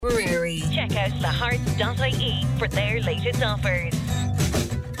Check out thehearts.ie for their latest offers.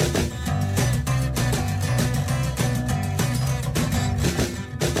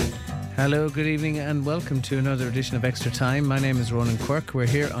 Hello, good evening and welcome to another edition of Extra Time. My name is Ronan Quirk. We're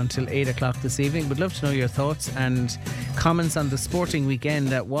here until 8 o'clock this evening. Would love to know your thoughts and comments on the sporting weekend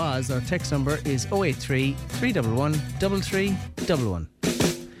that was. Our text number is 083 311 3311.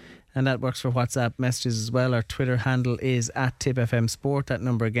 And that works for WhatsApp messages as well. Our Twitter handle is @TipFM Sport. That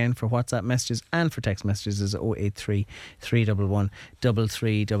number again for WhatsApp messages and for text messages is 083 311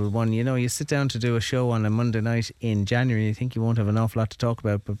 3311. You know, you sit down to do a show on a Monday night in January and you think you won't have an awful lot to talk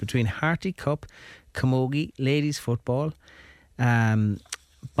about. But between Harty Cup, camogie, ladies football,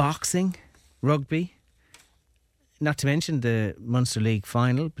 boxing, rugby, not to mention the Munster League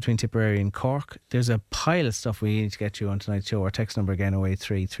final between Tipperary and Cork, there's a pile of stuff we need to get you on tonight's show. Our text number again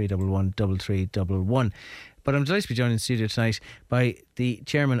 083 311 3311. But I'm delighted to be joined in the studio tonight by the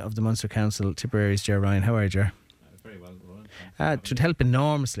chairman of the Munster Council, Tipperary's Ger Ryan. How are you, Ger? Very well, Ronan. It would help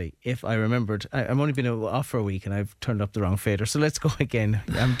enormously if I remembered. I'm only been off for a week and I've turned up the wrong fader. So let's go again.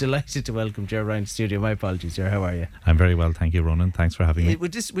 I'm delighted to welcome Ger Ryan to the studio. My apologies, Ger. How are you? I'm very well, thank you, Ronan. Thanks for having me.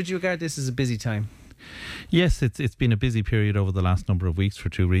 Would you regard this as a busy time? Yes, it's been a busy period over the last number of weeks for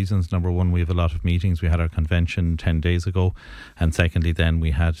two reasons. Number one, we have a lot of meetings. We had our convention 10 days ago. And secondly, then we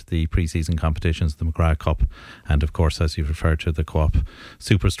had the pre-season competitions, the McGrath Cup. And of course, as you've referred to, the Co-op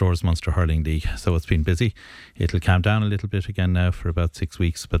Superstores Munster Hurling League. So it's been busy. It'll calm down a little bit again now for about 6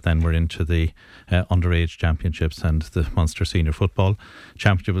 weeks. But then we're into the underage championships and the Munster Senior Football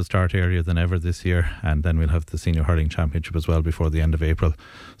Championship will start earlier than ever this year. And then we'll have the Senior Hurling Championship as well before the end of April.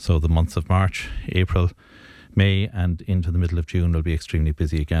 So the months of March, April, May and into the middle of June will be extremely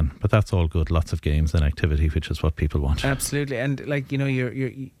busy again. But that's all good. Lots of games and activity, which is what people want. Absolutely. And like, you know,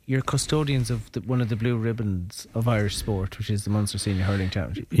 you're custodians of one of the blue ribbons of Irish sport, which is the Munster Senior Hurling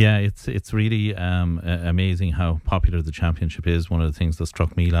Championship. Yeah, it's really amazing how popular the championship is. One of the things that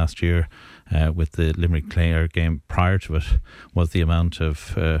struck me last year with the Limerick Clare game prior to it was the amount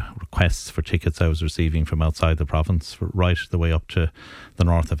of requests for tickets I was receiving from outside the province, right the way up to the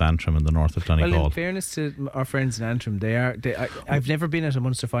north of Antrim and the north of Donegal. Well, in fairness to our friends in Antrim, I've never been at a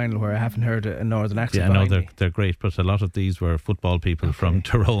Munster final where I haven't heard a Northern accent. Yeah, no, they're great, but a lot of these were football people from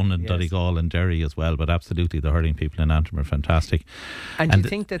Tyrone and Donegal and Derry as well. But absolutely, the hurling people in Antrim are fantastic. And do you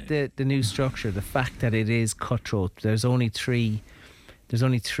think that the new structure, the fact that it is cutthroat, there's only three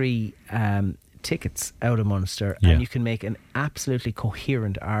tickets out of Munster, and you can make an absolutely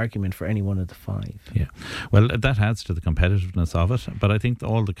coherent argument for any one of the five. Yeah, well, that adds to the competitiveness of it. But I think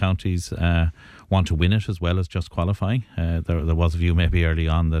all the counties want to win it as well as just qualifying. There was a view maybe early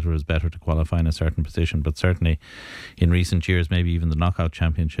on that it was better to qualify in a certain position, but certainly in recent years, maybe even the knockout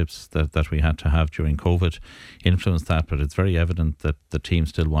championships that we had to have during COVID influenced that. But it's very evident that the teams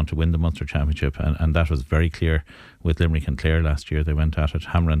still want to win the Munster Championship, and that was very clear with Limerick and Clare last year. They went at it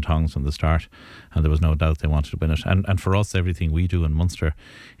hammer and tongs from the start, and there was no doubt they wanted to win it. And for us, everything we do in Munster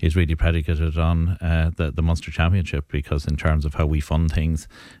is really predicated on the Munster Championship, because in terms of how we fund things,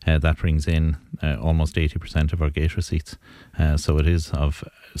 that brings in almost 80% of our gate receipts. So it is of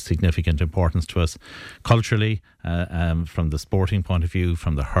significant importance to us culturally, from the sporting point of view,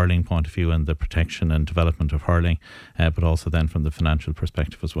 from the hurling point of view, and the protection and development of hurling, but also then from the financial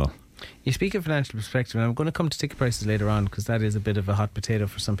perspective as well. You speak of financial perspective, and I'm going to come to ticket prices later on, because that is a bit of a hot potato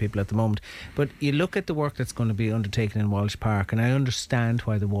for some people at the moment. But you look at the work that's going to be undertaken in Walsh Park, and I understand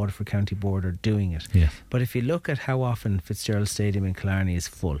why the Waterford County Board are doing it. Yes. But if you look at how often Fitzgerald Stadium in Killarney is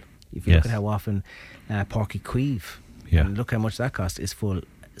full, if you look at how often Páirc Uí Chaoimh, and look how much that cost, is full.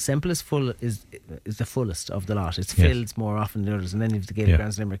 Semple is full, is the fullest of the lot. It's filled more often than others. And then you've the Gaelic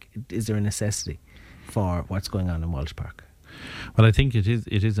Grounds Limerick. Is there a necessity for what's going on in Walsh Park? Well, I think it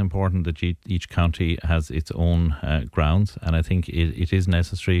is important that each county has its own grounds, and I think it is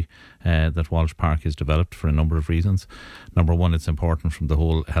necessary that Walsh Park is developed for a number of reasons. Number one, it's important from the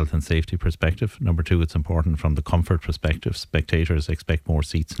whole health and safety perspective. Number two, it's important from the comfort perspective. Spectators expect more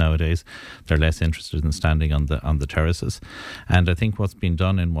seats nowadays. They're less interested in standing on the terraces. And I think what's been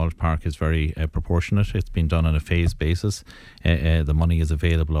done in Walsh Park is very proportionate. It's been done on a phased basis. The money is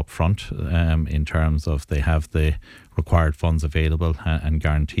available up front in terms of they have the required funds available and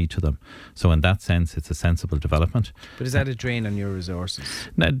guaranteed to them. So in that sense, it's a sensible development. But is that a drain on your resources?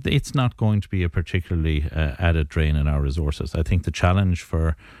 It's not going to be a particularly added drain on our resources. I think the challenge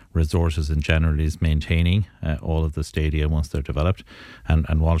for resources in general is maintaining all of the stadia once they're developed,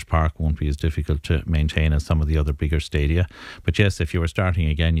 and Walsh Park won't be as difficult to maintain as some of the other bigger stadia. But yes, if you were starting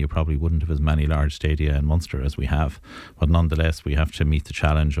again, you probably wouldn't have as many large stadia in Munster as we have, but nonetheless we have to meet the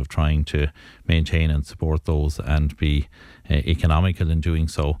challenge of trying to maintain and support those and be economical in doing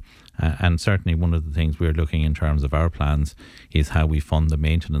so. And certainly one of the things we're looking in terms of our plans is how we fund the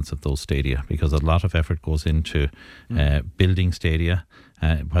maintenance of those stadia, because a lot of effort goes into building stadia,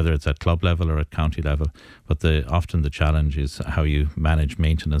 whether it's at club level or at county level. But often the challenge is how you manage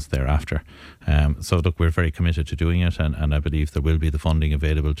maintenance thereafter. So look, we're very committed to doing it, and I believe there will be the funding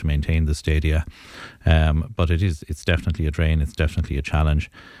available to maintain the stadia. But it's definitely a drain, it's definitely a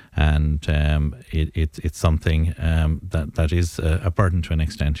challenge. And it's something that is a burden to an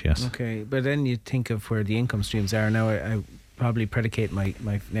extent, yes. Okay, but then you think of where the income streams are. Now I probably predicate my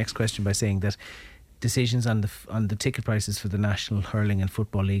next question by saying that decisions on the ticket prices for the national hurling and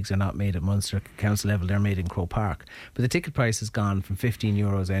football leagues are not made at Munster Council level, they're made in Croke Park. But the ticket price has gone from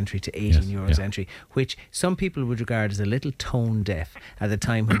 €15 entry to €18 entry, which some people would regard as a little tone deaf at the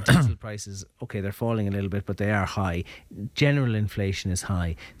time when diesel prices, okay, they're falling a little bit, but they are high. General inflation is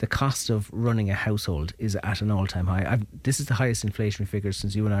high. The cost of running a household is at an all-time high. This is the highest inflationary figure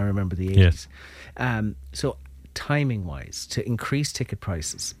since you and I remember the 80s. Yes. So timing-wise, to increase ticket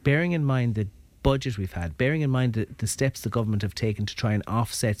prices, bearing in mind the budget we've had, bearing in mind the steps the government have taken to try and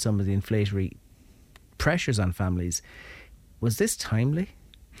offset some of the inflationary pressures on families, was this timely?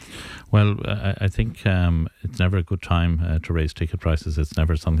 Well, I think it's never a good time to raise ticket prices. It's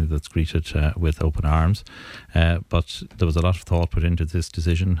never something that's greeted with open arms. But there was a lot of thought put into this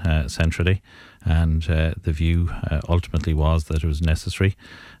decision centrally, and the view ultimately was that it was necessary,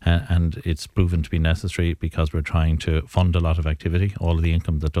 and it's proven to be necessary because we're trying to fund a lot of activity. All of the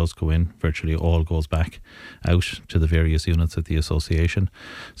income that does go in, virtually all goes back out to the various units of the association.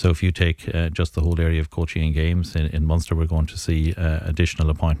 So if you take just the whole area of coaching and games in Munster, we're going to see additional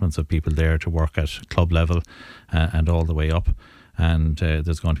appointments of people there to work at club level and all the way up. And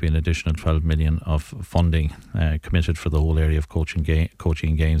there's going to be an additional 12 million of funding committed for the whole area of coaching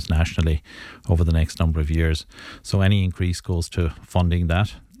and games nationally over the next number of years. So any increase goes to funding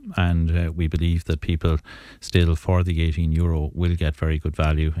that. And we believe that people still, for the €18, will get very good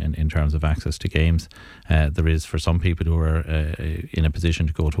value in terms of access to games. There is, for some people who are in a position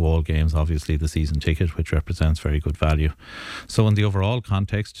to go to all games, obviously the season ticket, which represents very good value. So in the overall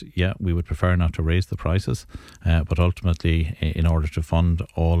context, we would prefer not to raise the prices, but ultimately, in order to fund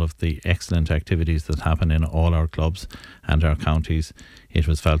all of the excellent activities that happen in all our clubs and our counties, it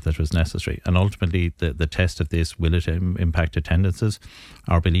was felt that it was necessary. And ultimately, the test of this, will it impact attendances?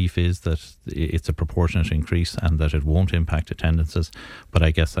 Our belief is that it's a proportionate increase and that it won't impact attendances. But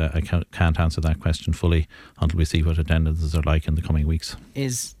I guess I can't answer that question fully until we see what attendances are like in the coming weeks.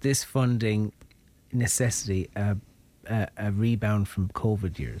 Is this funding necessity a rebound from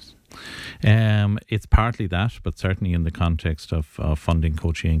COVID years? It's partly that, but certainly in the context of funding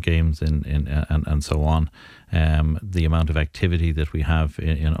coaching and games and so on, the amount of activity that we have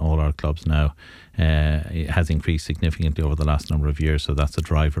in all our clubs now has increased significantly over the last number of years, so that's a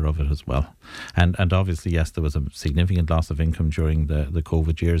driver of it as well. And obviously, yes, there was a significant loss of income during the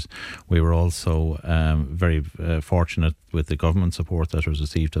COVID years. We were also very fortunate with the government support that was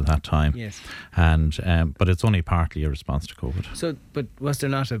received at that time. Yes. And but it's only partly a response to COVID. So, but was there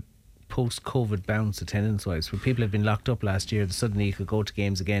not a post-COVID bounce attendance-wise, where people had been locked up last year, suddenly you could go to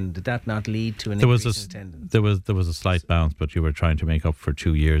games again? Did that not lead to an increase in attendance? There was a slight bounce, but you were trying to make up for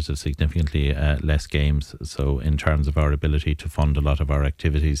 2 years of significantly less games. So in terms of our ability to fund a lot of our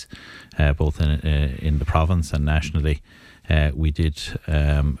activities, both in the province and nationally, we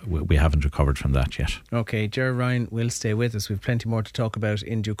haven't recovered from that yet. Okay, Ger Ryan will stay with us. We've plenty more to talk about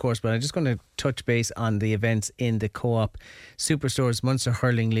in due course, but I'm just going to touch base on the events in the Co-op Superstores Munster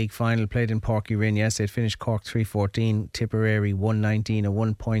Hurling League final played in Páirc Uí Rinn yesterday. It finished Cork 3-14, Tipperary 1-19, a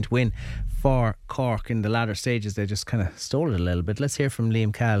 1-point win for Cork. In the latter stages they just kind of stole it a little bit. Let's hear from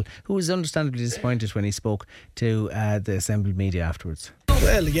Liam Cahill, who was understandably disappointed when he spoke to the assembled media afterwards.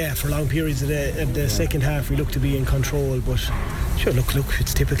 Well, yeah, for long periods of the second half we look to be in control, but sure, look,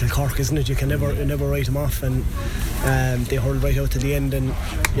 it's typical Cork, isn't it? You can never write them off, and they hurled right out to the end, and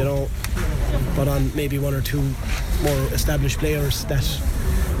but on maybe one or two more established players that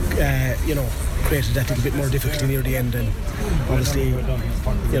created that little bit more difficulty near the end, and obviously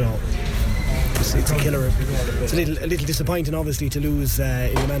it's a killer. It's a little disappointing, obviously, to lose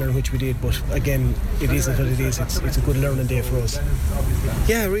in the manner in which we did, but again, it is what it is. It's a good learning day for us.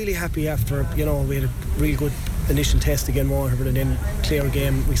 Yeah, really happy after we had a really good initial test again, Waterford, and then clear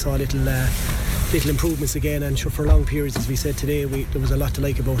game. We saw little improvements again, and sure, for long periods, as we said today, there was a lot to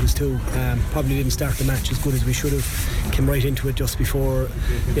like about us too. Probably didn't start the match as good as we should have. Came right into it just before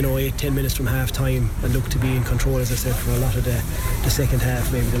 8-10 minutes from half time, and looked to be in control, as I said, for a lot of the second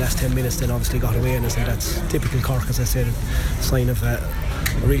half. Maybe the last 10 minutes then obviously got away, and I said that's typical Cork, as I said, a sign of a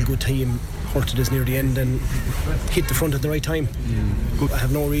real good team hurted us near the end and hit the front at the right time. I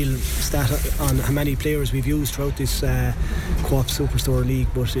have no real stat on how many players we've used throughout this Co-op Superstore League,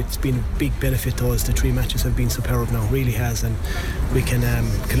 but it's been a big benefit to us. The 3 matches have been superb now, really has, and we can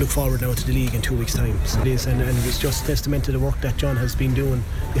look forward now to the league in 2 weeks' time. So it is, and it's just testament to the work that John has been doing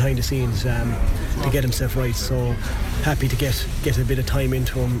behind the scenes to get himself right. So happy to get a bit of time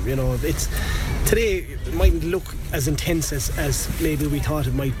into him. You know, it's today it mightn't look as intense as maybe we thought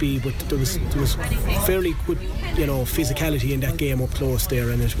it might be, but there was fairly good, you know, physicality in that game up close there,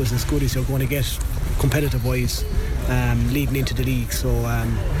 and it was as good as you're going to get competitive wise leading into the league. So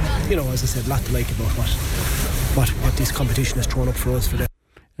you know, as I said, a lot to like about what this competition has thrown up for us for that.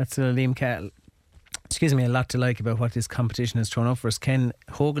 That's Liam Cahill. Excuse me, a lot to like about what this competition has thrown up for us. Ken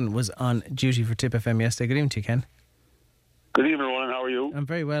Hogan was on duty for Tip FM yesterday. Good evening to you, Ken. Good evening, Ronan. How are you? I'm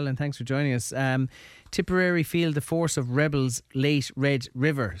very well, and thanks for joining us. Tipperary feel the force of Rebels' late Red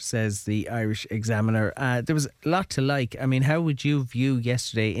River, says the Irish Examiner. There was a lot to like. I mean, how would you view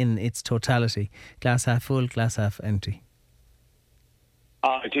yesterday in its totality? Glass half full, glass half empty?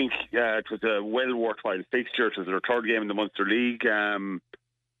 I think it was a well worthwhile fixture. It was their third game in the Munster League.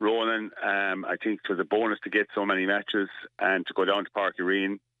 Ronan, I think it was a bonus to get so many matches and to go down to Park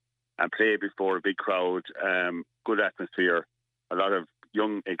Arena and play before a big crowd. Good atmosphere, a lot of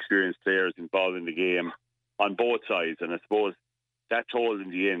young, experienced players involved in the game on both sides. And I suppose that told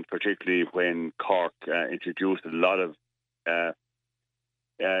in the end, particularly when Cork introduced a lot of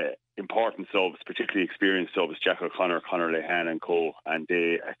important subs, particularly experienced subs, Jack O'Connor, Conor Lehan and co, and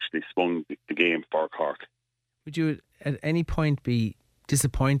they actually swung the game for Cork. Would you at any point be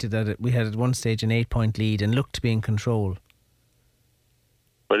disappointed that we had at one stage an 8-point lead and looked to be in control?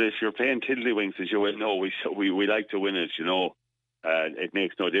 But if you're playing tiddlywinks, as you well know, we like to win it, you know. It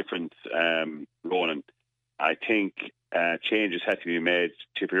makes no difference, Ronan. I think changes had to be made.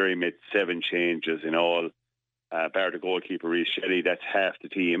 Tipperary made 7 changes in all. Bar the goalkeeper, Reece Shelley, that's half the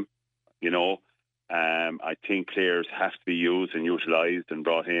team, you know. I think players have to be used and utilised and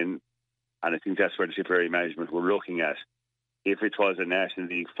brought in. And I think that's where the Tipperary management were looking at. If it was a National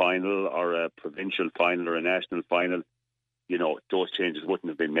League final or a provincial final or a national final, you know, those changes wouldn't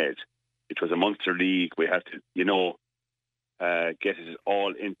have been made. It was a Munster League. We have to, you know, get it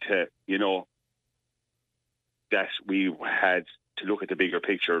all into, you know, that we had to look at the bigger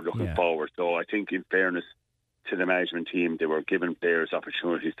picture looking forward. So I think in fairness to the management team, they were giving players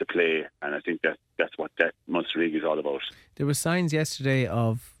opportunities to play, and I think that's what that Munster League is all about. There were signs yesterday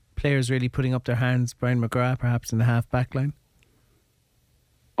of players really putting up their hands. Brian McGrath perhaps in the half-back line.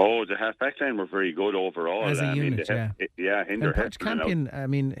 Oh, the half-back line were very good overall. As a unit, Hinder and Campion, I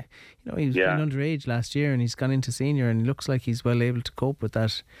mean, you know, he was playing underage last year and he's gone into senior and he looks like he's well able to cope with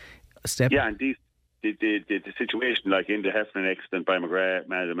that step. Yeah, and the situation, like Inda Heffernan, excellent, Brian McGrath,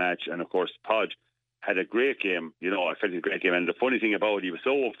 man of the match, and of course Podge had a great game. You know, I felt a great game. And the funny thing about it, he was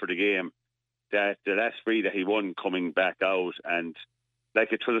so up for the game that the last free that he won coming back out, and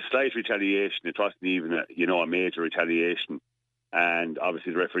like it was a slight retaliation. It wasn't even a major retaliation. And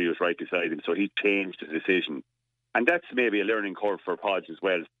obviously the referee was right beside him, so he changed the decision. And that's maybe a learning curve for Podge as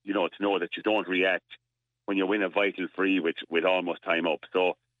well, you know, to know that you don't react when you win a vital free with almost time up.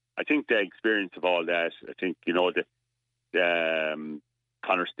 So I think the experience of all that, I think, you know,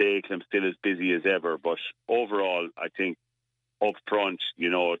 Conor Stakelum still as busy as ever, but overall I think up front, you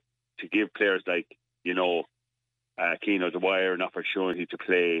know, to give players like, you know, Keane O'Dwyer an opportunity to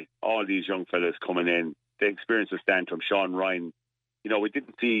play, all these young fellas coming in, the experience of Stanton, Sean Ryan. You know, we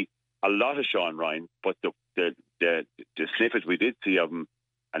didn't see a lot of Sean Ryan, but the snippets we did see of him,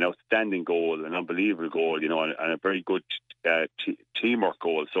 an outstanding goal, an unbelievable goal, you know, and a very good teamwork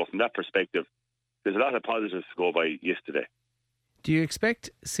goal. So from that perspective, there's a lot of positives to go by yesterday. Do you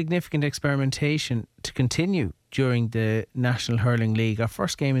expect significant experimentation to continue during the National Hurling League? Our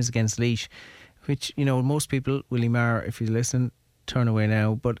first game is against Laois, which, you know, most people, Willie Maher, if you listen, turn away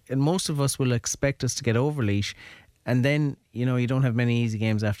now, but most of us will expect us to get over Laois, and then, you know, you don't have many easy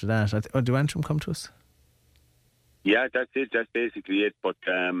games after that. Do Antrim come to us? Yeah, that's it. That's basically it. But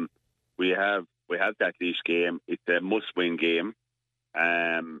we have that Laois game. It's a must-win game.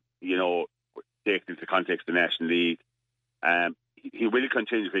 You know, taken into context of the National League, he will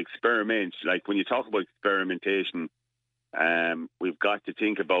continue to experiment. Like when you talk about experimentation, we've got to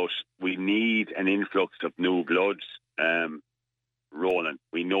think about we need an influx of new bloods. Roland,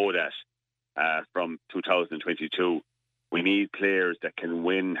 we know that from 2022. We need players that can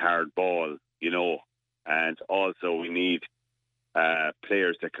win hard ball, you know, and also we need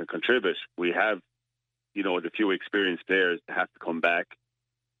players that can contribute. We have, you know, the few experienced players that have to come back,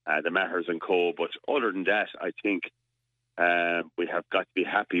 the Mahers and co. But other than that, I think We have got to be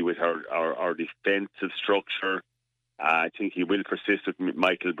happy with our defensive structure. I think he will persist with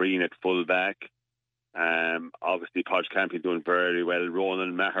Michael Breen at full back. Obviously, Podge Campy doing very well.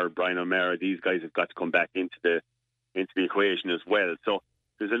 Ronan Maher, Brian O'Mara, these guys have got to come back into the equation as well. So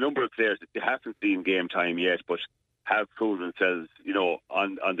there's a number of players that they haven't seen game time yet, but have proven themselves,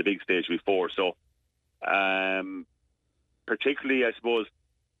 on the big stage before. So, particularly, I suppose,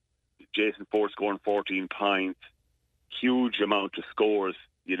 Jason Ford scoring 14 points, huge amount of scores,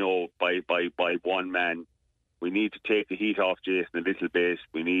 by one man. We need to take the heat off Jason a little bit.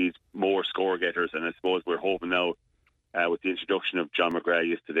 We need more score getters, and I suppose we're hoping now, with the introduction of John McGrath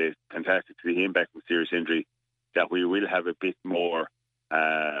yesterday, fantastic to see him back from serious injury, that we will have a bit more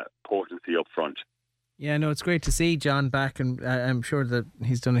potency up front. Yeah, no, it's great to see John back, and I'm sure that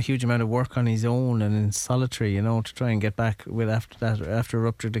he's done a huge amount of work on his own and in solitary, to try and get back with after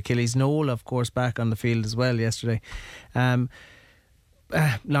ruptured Achilles. Noel, of course, back on the field as well yesterday.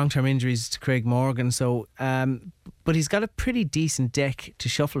 Long-term injuries to Craig Morgan, so but he's got a pretty decent deck to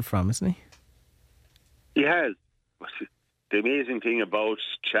shuffle from, isn't he? He has. The amazing thing about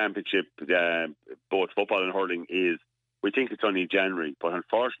Championship, both football and hurling, is we think it's only January, but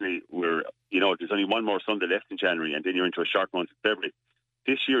unfortunately there's only one more Sunday left in January, and then you're into a short month of February.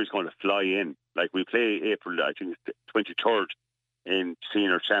 This year is going to fly in. Like, we play April, I think it's the 23rd in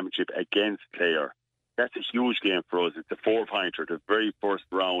Senior Championship against Clare. That's a huge game for us. It's a 4-pointer, the very first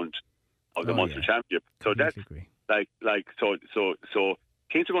round of the Munster Championship. So that's agree. So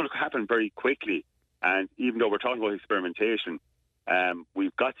things are going to happen very quickly. And even though we're talking about experimentation,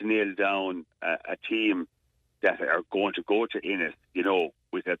 we've got to nail down a team that are going to go to Innis,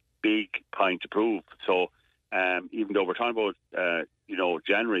 with a big point to prove. So even though we're talking about,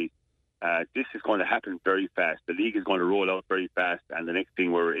 January, this is going to happen very fast. The league is going to roll out very fast, and the next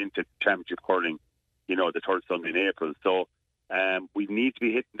thing we're into Championship hurling, the third Sunday in April. So we need to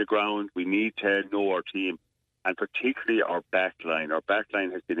be hitting the ground. We need to know our team, and particularly our backline. Our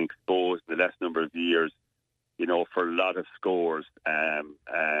backline has been exposed in the last number of years, for a lot of scores.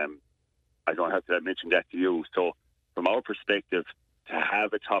 I don't have to mention that to you. So from our perspective, to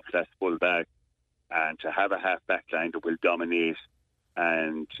have a top-class full-back and to have a half-back line that will dominate,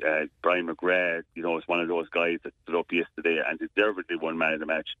 and Brian McGrath, is one of those guys that stood up yesterday and deservedly won man of the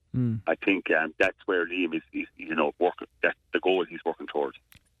match. I think that's where Liam is working. That's the goal he's working towards.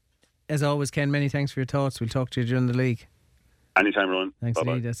 As always, Ken, many thanks for your thoughts. We'll talk to you during the league. Anytime, Ron. Thanks,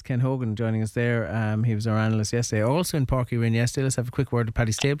 Bye-bye. indeed. That's Ken Hogan joining us there. He was our analyst yesterday. Also in Páirc Uí Rinn yesterday. Let's have a quick word to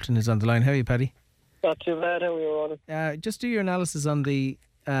Paddy Stapleton, who's on the line. How are you, Paddy? Not too bad. How are you, Ron? Just do your analysis on the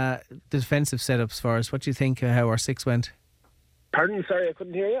defensive setups for us. What do you think how our six went? Pardon? Sorry, I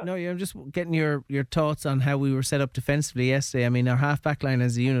couldn't hear you. No, I'm just getting your thoughts on how we were set up defensively yesterday. I mean, our half-back line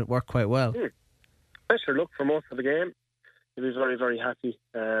as a unit worked quite well. I sure looked for most of the game. He was very, very happy.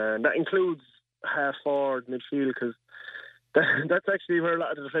 That includes half-forward midfield, because that's actually where a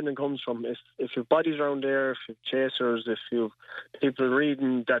lot of the defending comes from. If you've bodies around there, if you've chasers, if you've people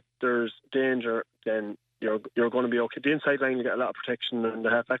reading that there's danger, then you're going to be okay. The inside line, you get a lot of protection, and the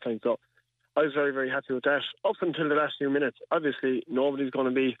half-back line. So I was very, very happy with that. Up until the last few minutes, obviously nobody's going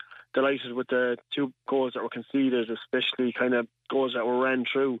to be delighted with the two goals that were conceded, especially kind of goals that were ran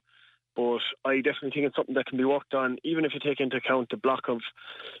through. But I definitely think it's something that can be worked on, even if you take into account the block of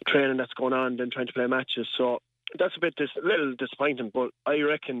training that's going on, then trying to play matches. So that's a little disappointing, but I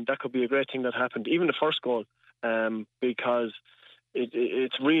reckon that could be a great thing that happened. Even the first goal, because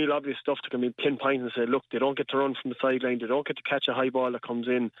it's real obvious stuff that can be pinpointed and say, look, they don't get to run from the sideline, they don't get to catch a high ball that comes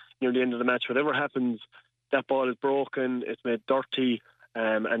in near the end of the match. Whatever happens, that ball is broken, it's made dirty,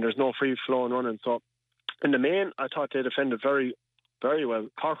 and there's no free flow and running. So in the main, I thought they defended very, very well.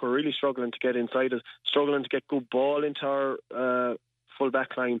 Cork were really struggling to get inside us, struggling to get good ball into our full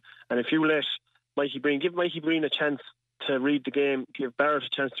back line. And if you let give Mikey Breen a chance to read the game, give Barrett a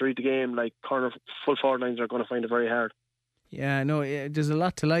chance to read the game, like corner full forward lines are going to find it very hard. Yeah, no, there's a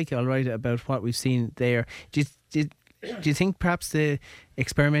lot to like, all right, about what we've seen there. Do you think perhaps the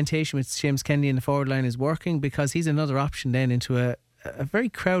experimentation with Seamus Kennedy in the forward line is working? Because he's another option then into a very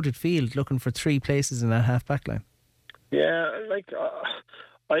crowded field looking for three places in that half-back line. Yeah,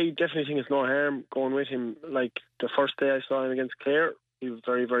 I definitely think it's no harm going with him. Like, the first day I saw him against Clare, he was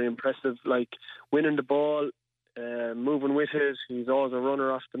very, very impressive. Like, winning the ball, moving with it. He's always a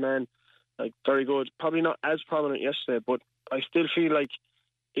runner off the man. Like, very good. Probably not as prominent yesterday, but I still feel like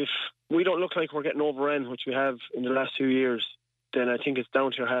if we don't look like we're getting overrun, which we have in the last 2 years, then I think it's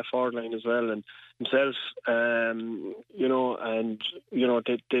down to your half-forward line as well. And himself, they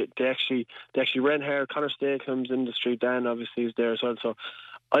actually ran hard. Conor Stakeham's in the street. Dan obviously is there as well. So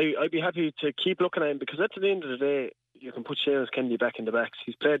I'd be happy to keep looking at him, because at the end of the day, you can put Seamus Kennedy back in the backs.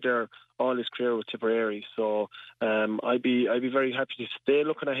 He's played there all his career with Tipperary, so I'd be very happy to stay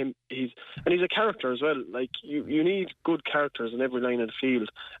looking at him. He's a character as well. Like you need good characters in every line of the field,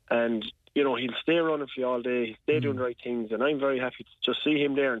 and you know, he'll stay running for you all day. He'll stay doing the right things, and I'm very happy to just see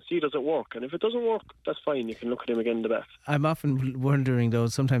him there and see does it work. And if it doesn't work, that's fine. You can look at him again in the back. I'm often wondering, though,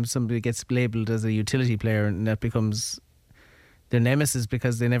 sometimes somebody gets labelled as a utility player, and that becomes their nemesis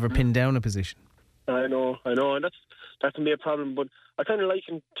because they never pin down a position. I know, and that can be a problem. But I kind of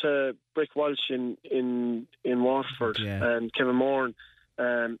liken to Brick Walsh in Waterford and Kevin Moran.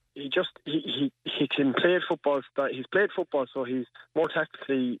 He can play football. He's played football, so he's more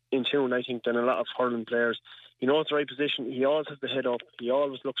tactically in tune, I think, than a lot of hurling players. He knows the right position. He always has the head up. He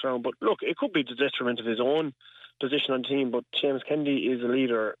always looks around. But look, it could be the detriment of his own position on the team. But Seamus Kennedy is a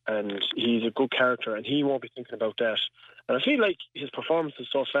leader, and he's a good character, and he won't be thinking about that. And I feel like his performances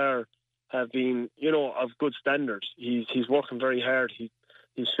so far have been, you know, of good standards. He's working very hard. He's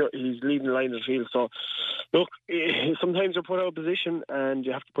leading the line of the field. So, look, sometimes you're put out of position and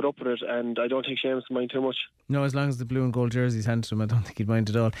you have to put up with it, and I don't think Seamus will mind too much. No, as long as the blue and gold jersey's handed to him, I don't think he'd mind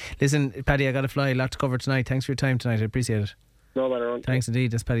at all. Listen, Paddy, I got to fly. A lot to cover tonight. Thanks for your time tonight. I appreciate it. No matter on. Thanks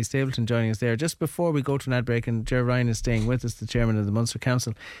indeed. That's Paddy Stapleton joining us there. Just before we go to an ad break, and Ger Ryan is staying with us, the chairman of the Munster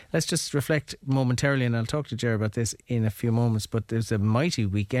Council, let's just reflect momentarily, and I'll talk to Ger about this in a few moments, but there's a mighty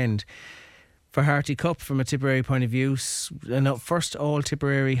weekend for Harty Cup from a Tipperary point of view. First all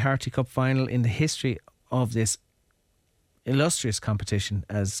Tipperary Harty Cup final in the history of this illustrious competition,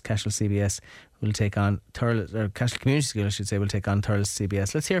 as Cashel CBS will take on Thurles, or Cashel Community School I should say, will take on Thurles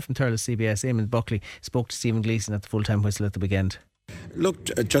CBS. Let's hear from Thurles CBS. Eamon Buckley spoke to Stephen Gleeson at the full-time whistle at the weekend. Look,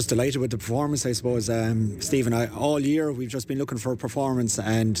 just delighted with the performance, I suppose. Stephen, all year we've just been looking for a performance,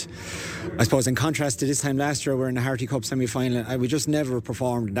 and I suppose in contrast to this time last year, we're in the Harty Cup semi-final and we just never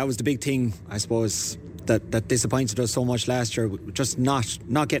performed. That was the big thing, I suppose, that disappointed us so much last year, just not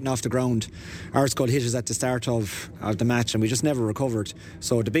getting off the ground. Our skull hit us at the start of the match and we just never recovered.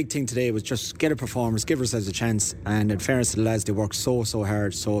 So the big thing today was just get a performance, give ourselves a chance, and in fairness to the lads, they worked so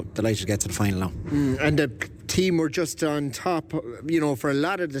hard, so delighted to get to the final now. And the team were just on top, you know, for a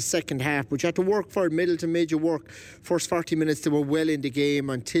lot of the second half, which you had to work for. Middleton made you work. First 40 minutes they were well in the game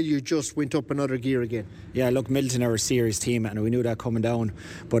until you just went up another gear again. Yeah, look, Middleton are a serious team and we knew that coming down,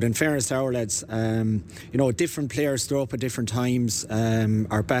 but in fairness to our lads, you know, different players stood up at different times.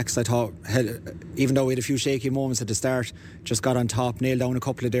 Our backs, I thought, even though we had a few shaky moments at the start, just got on top, nailed down a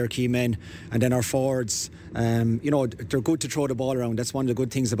couple of their key men. And then our forwards, you know, they're good to throw the ball around. That's one of the good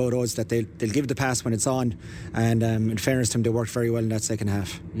things about us, that they'll give the pass when it's on. And in fairness to them, they worked very well in that second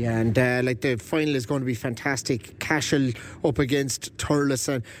half. Yeah, and like the final is going to be fantastic. Cashel up against Thurles,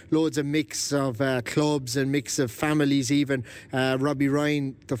 and loads of mix of clubs and mix of families even. Robbie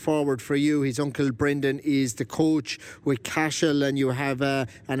Ryan, the forward for you, his uncle Brendan is the coach with Cashel, and you have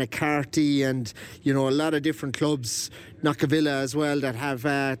Anna Carty and, you know, a lot of different clubs, Knockavilla as well, that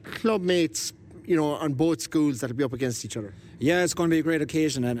have club mates, you know, on both schools that'll be up against each other. Yeah, it's going to be a great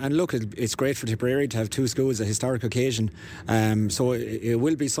occasion, and look, it's great for Tipperary to have two schools, a historic occasion. So it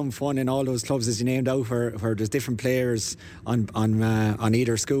will be some fun in all those clubs as you named out, where there's different players on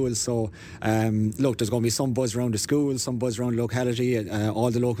either school. So look, there's going to be some buzz around the school, some buzz around the locality, all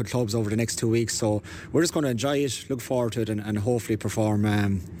the local clubs over the next 2 weeks. So we're just going to enjoy it, look forward to it, and hopefully perform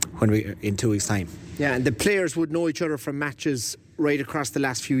in 2 weeks' time. Yeah, and the players would know each other from matches right across the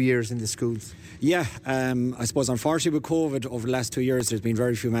last few years in the schools. Yeah, I suppose unfortunately with COVID over the last 2 years there's been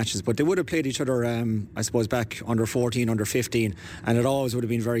very few matches, but they would have played each other I suppose back under 14, under 15, and it always would have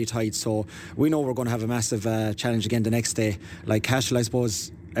been very tight. So we know we're going to have a massive challenge again the next day. Like Cashel, I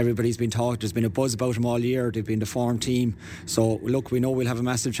suppose everybody's been talked, there's been a buzz about them all year, they've been the form team. So look, we know we'll have a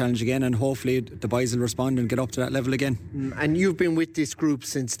massive challenge again, and hopefully the boys will respond and get up to that level again. And you've been with this group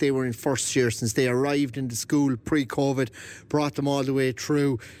since they were in first year, since they arrived in the school pre-COVID, brought them all the way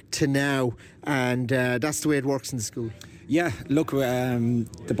through to now, and that's the way it works in the school. Yeah, look,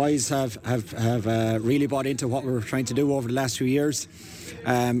 the boys have really bought into what we were trying to do over the last few years.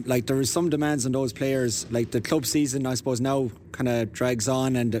 Like there is some demands on those players, like the club season I suppose now kind of drags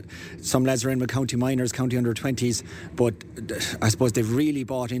on, and some lads are in with county minors, county under 20s, but I suppose they've really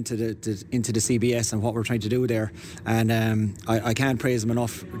bought into the CBS and what we're trying to do there, and I can't praise them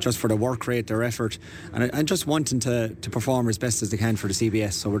enough just for the work rate, their effort, and just wanting to perform as best as they can for the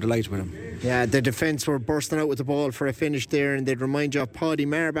CBS. So we're delighted with them. Yeah, the defence were bursting out with the ball for a finish there, and they'd remind you of Paddy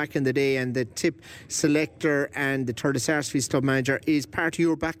Maher back in the day, and the tip selector and the Thurles Sarsfields club manager is part of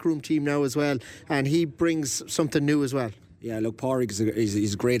your backroom team now as well, and he brings something new as well. Yeah, look, Pádraig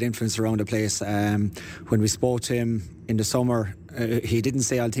is a great influence around the place. When we spoke to him in the summer, he didn't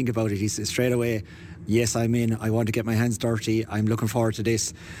say I'll think about it. He said straight away, yes, I'm in. I want to get my hands dirty. I'm looking forward to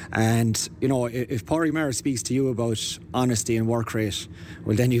this. And, you know, if Pádraig Maher speaks to you about honesty and work rate,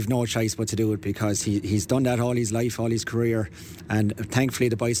 well, then you've no choice but to do it, because he's done that all his life, all his career. And thankfully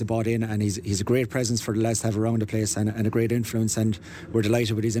the boys have bought in, and he's a great presence for the lads to have around the place, and a great influence, and we're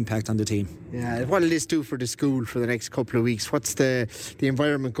delighted with his impact on the team. Yeah, what will this do for the school for the next couple of weeks? What's the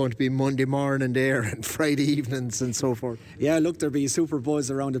environment going to be Monday morning there and Friday evenings and so forth? Yeah, look, there'll be super buzz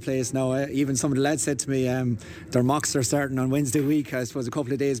around the place now. Even some of the lads said to me, their mocks are starting on Wednesday week, I suppose a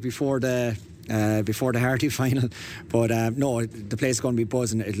couple of days before the Harty final. But no, the place is going to be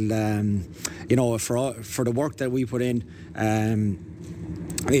buzzing. It'll, you know, for the work that we put in,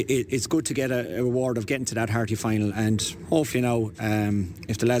 it's good to get a reward of getting to that Harty final, and hopefully now,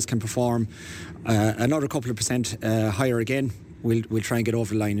 if the lads can perform another couple of percent higher again, we'll try and get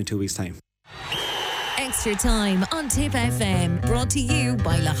over the line in 2 weeks' time. Extra Time on Tip FM, brought to you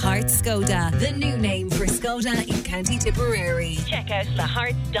by Lahart Skoda, the new name for Skoda in County Tipperary. Check out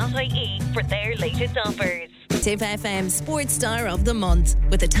lahart.ie for their latest offers. Tip FM Sports Star of the Month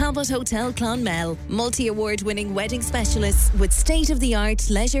with the Talbot Hotel Clonmel, multi-award winning wedding specialists with state-of-the-art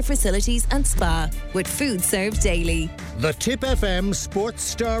leisure facilities and spa, with food served daily. The Tip FM Sports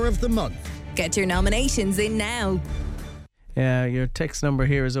Star of the Month. Get your nominations in now. Your text number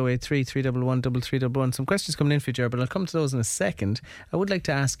here is 083 311 3311. Some questions coming in for you, Ger, but I'll come to those in a second. I would like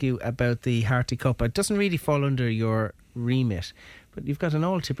to ask you about the Harty Cup. It doesn't really fall under your remit, but you've got an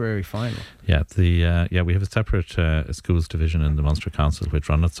all Tipperary final. Yeah, we have a separate schools division in the Munster Council which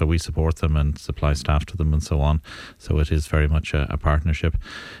run it, so we support them and supply staff to them and so on. So it is very much a partnership.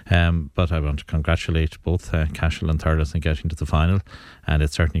 But I want to congratulate both Cashel and Thurles in getting to the final, and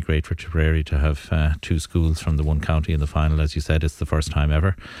it's certainly great for Tipperary to have two schools from the one county in the final. As you said, it's the first time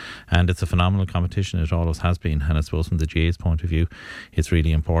ever, and it's a phenomenal competition. It always has been, and I suppose from the GA's point of view, it's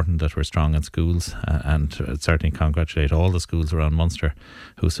really important that we're strong in schools, and certainly congratulate all the schools around Munster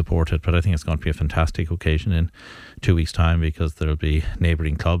who support it. But I think it's going to be a fantastic occasion in 2 weeks' time, because there'll be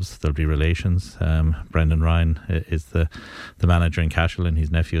neighbouring clubs, there'll be relations. Brendan Ryan is the manager in Cashel, and his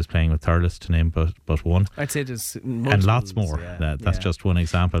nephew is playing with Thurles, to name but one. I'd say there's and lots more. That's just one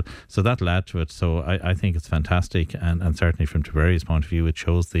example. So that'll add to it. So I think it's fantastic, and certainly from Tipperary's point of view, it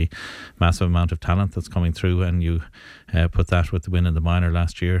shows the massive amount of talent that's coming through. And you put that with the win in the minor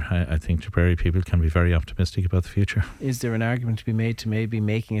last year, I think Tipperary people can be very optimistic about the future. Is there an argument to be made to maybe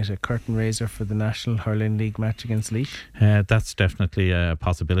making it a curtain raiser for the National Hurling League match against Laois? That's definitely a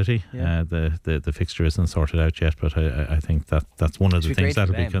possibility. Yeah. The fixture isn't sorted out yet, but I think that's one of the things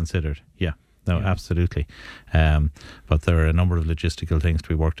that'll be considered. Yeah. No, yeah. Absolutely. But there are a number of logistical things to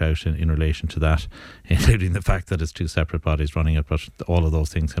be worked out in relation to that, including the fact that it's two separate bodies running it, but all of those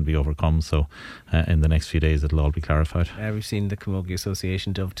things can be overcome. So in the next few days it'll all be clarified. We've seen the Camogie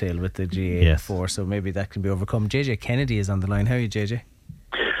Association dovetail with the GA before, so maybe that can be overcome. JJ Kennedy is on the line. How are you, JJ?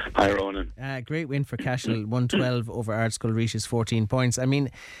 Hi, Ronan. Great win for Cashel, 112 over Ardscoil Riche's 14 points. I mean,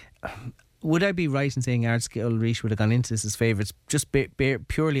 would I be right in saying Ardscoil Riche would have gone into this as favourites just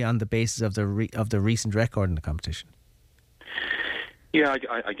purely on the basis of the recent record in the competition? Yeah,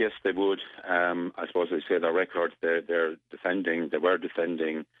 I guess they would. I suppose they say their record. They were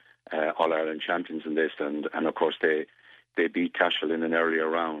defending All-Ireland champions in this, and of course they beat Cashel in an earlier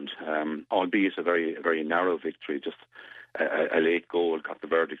round, albeit a very, very narrow victory. Just a late goal got the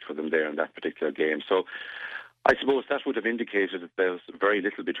verdict for them there in that particular game. So I suppose that would have indicated that there's very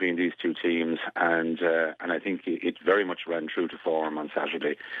little between these two teams, and I think it very much ran true to form on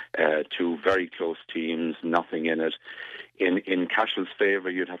Saturday. Two very close teams, nothing in it. In Cashel's favour,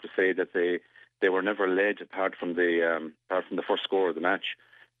 you'd have to say that they were never led apart from the first score of the match.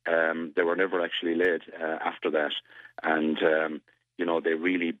 They were never actually led after that, and they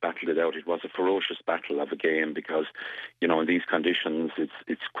really battled it out. It was a ferocious battle of a game because, in these conditions,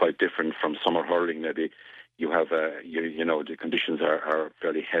 it's quite different from summer hurling. Maybe you have the conditions are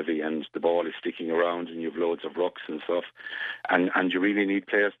fairly heavy and the ball is sticking around and you have loads of rucks and stuff, and you really need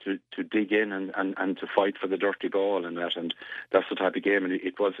players to dig in and to fight for the dirty ball and that's the type of game. And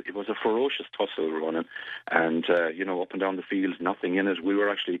it was a ferocious tussle running, and up and down the field, nothing in it. We were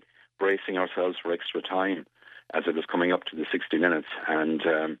actually bracing ourselves for extra time as it was coming up to the 60 minutes, and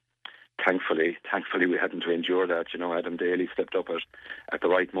thankfully we hadn't to endure that. Adam Daly stepped up at the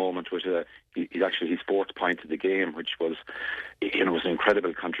right moment with his fourth point of the game, which was was an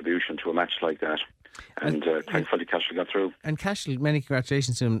incredible contribution to a match like that. And thankfully Cashel got through. And Cashel, many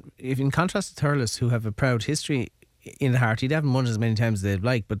congratulations to him. If in contrast to Thurles, who have a proud history in the Harty, they haven't won as many times as they'd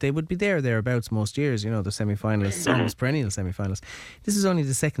like, but they would be thereabouts most years. The semi-finalists, almost perennial semi-finalists. This is only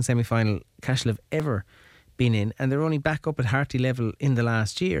the second semi-final Cashel have ever been in, and they're only back up at Harty level in the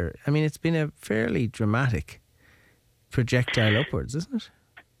last year. I mean, it's been a fairly dramatic projectile upwards, isn't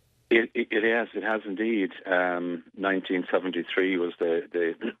it? It has indeed. 1973 was the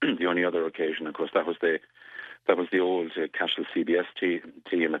the only other occasion. Of course, that was the old Cashel CBS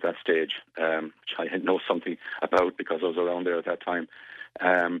team at that stage, which I know something about because I was around there at that time.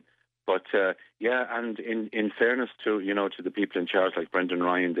 But and in fairness to the people in charge like Brendan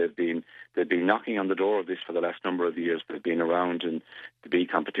Ryan, they've been knocking on the door of this for the last number of years. They've been around in the B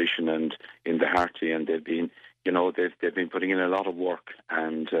competition and in the Harty, and they've been putting in a lot of work,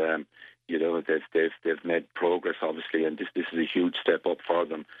 and they've made progress obviously, and this is a huge step up for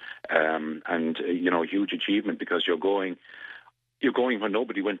them, and huge achievement, because you're going where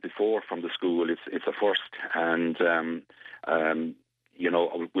nobody went before from the school. It's a first, and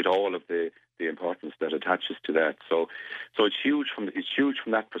with all of the importance that attaches to that. So it's huge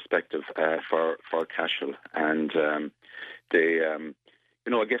from that perspective for Cashel, and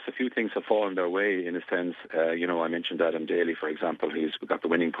I guess a few things have fallen their way in a sense. I mentioned Adam Daly, for example. He's got the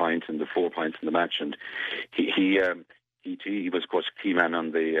winning point and the 4 points in the match, and he was, of course, key man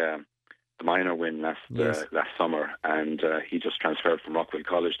on the minor win last summer, and he just transferred from Rockwell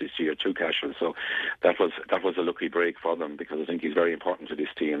College this year to Cashel. So that was a lucky break for them, because I think he's very important to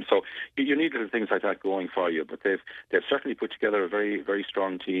this team. So you need little things like that going for you, but they've certainly put together a very, very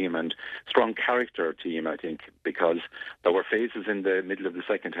strong team, and strong character team, I think, because there were phases in the middle of the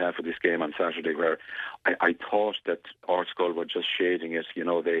second half of this game on Saturday where I thought that Ardscoil were just shading it.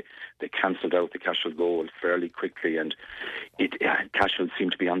 They cancelled out the Cashel goal fairly quickly, and Cashel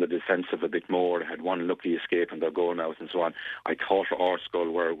seemed to be on the defensive a bit more. They had one lucky escape in their goal out and so on. I thought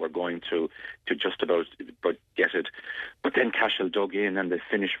Ardscoil were going to just about get it, but then Cashel dug in and they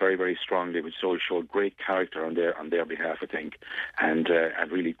finished very, very strongly, which showed great character on their behalf, I think, and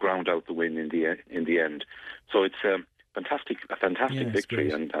really ground out the win in the end. So it's a fantastic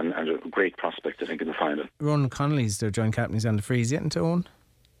victory, and a great prospect, I think, in the final. Ronan Connolly's their joint captain. He's on the free. Is he getting to Owen?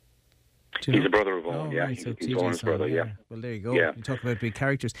 He's a brother of Owen, Right, he's Owen's brother, yeah. Well, there you go. Yeah. You talk about big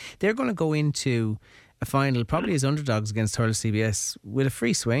characters. They're going to go into a final, probably as underdogs against Thurles CBS, with a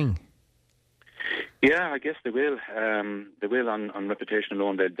free swing. Yeah, I guess they will. They will on reputation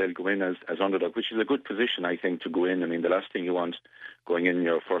alone. They'll go in as underdog, which is a good position, I think, to go in. I mean, the last thing you want going in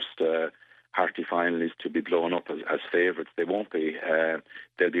your first Harty final is to be blown up as favourites. They won't be.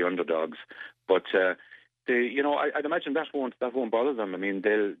 They'll be underdogs, but. I'd imagine that won't bother them. I mean,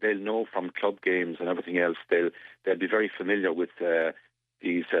 they'll know from club games and everything else. They'll be very familiar with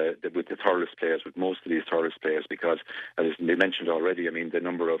with the Thurles players, with most of these Thurles players, because as they mentioned already, I mean, the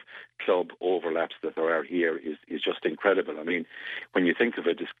number of club overlaps that there are here is just incredible. I mean, when you think of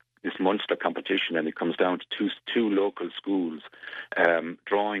it, this monster competition, and it comes down to two local schools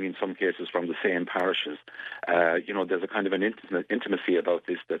drawing in some cases from the same parishes. There's a kind of an intimacy about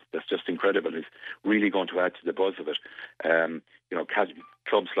this that's just incredible. It's really going to add to the buzz of it.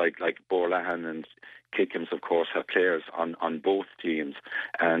 Clubs like Borlahan and Kickham's, of course, have players on both teams,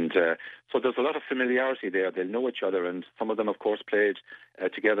 and so there's a lot of familiarity there. They'll know each other, and some of them, of course, played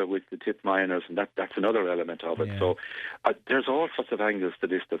together with the Tip Miners, and that's another element of it. Yeah. So there's all sorts of angles to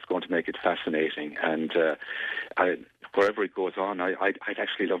this that's going to make it fascinating, and wherever it goes on, I'd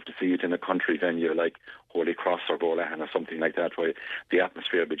actually love to see it in a country venue like Holy Cross or Borlahan or something like that, where the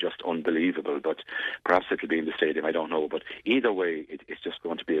atmosphere will be just unbelievable. But perhaps it'll be in the stadium, I don't know. But either way, it's just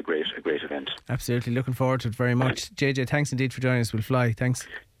going to be a great event. Absolutely, looking forward to it very much. JJ, thanks indeed for joining us. We'll fly. Thanks.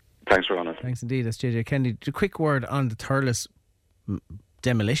 Thanks, Ronan. Thanks indeed. That's JJ Kennedy. A quick word on the Thurles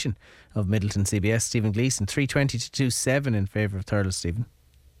demolition of Middleton CBS. Stephen Gleeson, 320 to 2-7 in favour of Thurles. Stephen.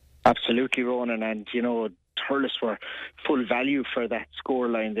 Absolutely, Ronan, and Thurles were full value for that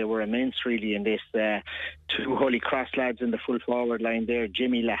scoreline. They were immense, really, in this. Two Holy Cross lads in the full forward line there,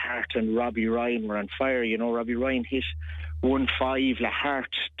 Jimmy Lahart and Robbie Ryan, were on fire. Robbie Ryan hit 1-5, Lahart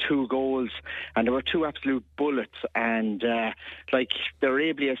 2 goals, and there were two absolute bullets, and they're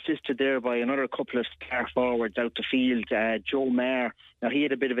ably assisted there by another couple of star forwards out the field. Joe Maher, now he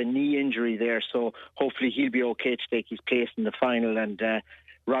had a bit of a knee injury there, so hopefully he'll be okay to take his place in the final, and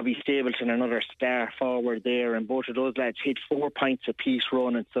Robbie Stapleton, another star forward there, and both of those lads hit 4 points apiece,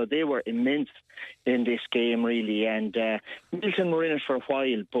 Ronan, so they were immense in this game, really. And Middleton were in it for a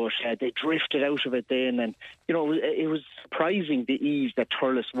while, but they drifted out of it then, and it was surprising the ease that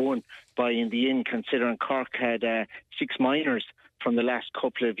Thurles won by in the end, considering Cork had 6 minors from the last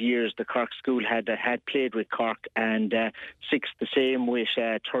couple of years. The Cork school had played with Cork, and 6 the same with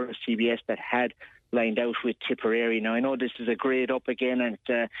Thurles CBS that had lined out with Tipperary. Now, I know this is a grade up again, and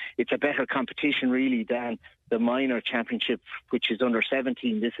it's a better competition, really, than the minor championship, which is under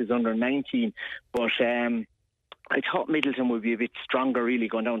 17. This is under 19. But I thought Middleton would be a bit stronger really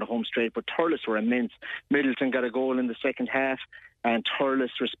going down the home straight, but Thurles were immense. Middleton got a goal in the second half and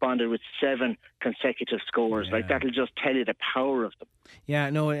Thurles responded with 7 consecutive scores. Like, that'll just tell you the power of them. Yeah,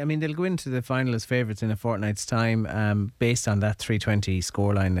 no, I mean, they'll go into the final as favourites in a fortnight's time based on that 320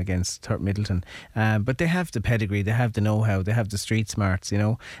 scoreline against Middleton. But they have the pedigree, they have the know-how, they have the street smarts, you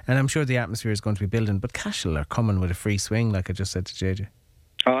know, and I'm sure the atmosphere is going to be building. But Cashel are coming with a free swing, like I just said to JJ.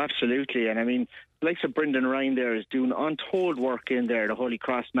 Oh, absolutely. And I mean, the likes of Brendan Ryan there is doing untold work in there, the Holy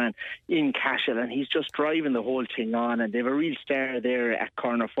Cross man in Cashel, and he's just driving the whole thing on. And they have a real star there at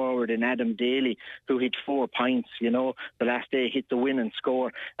corner forward in Adam Daly, who hit 4 points, you know, the last day, hit the winning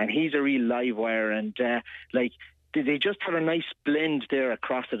score. And he's a real live wire. And they just have a nice blend there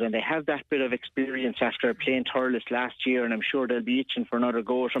across it, and they have that bit of experience after playing Thurles last year, and I'm sure they'll be itching for another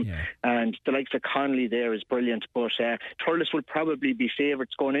go at them. Yeah. And the likes of Connolly there is brilliant, but Thurles will probably be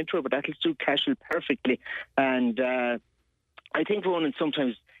favourites going into it, but that'll suit Cashel perfectly. And I think, Ronan,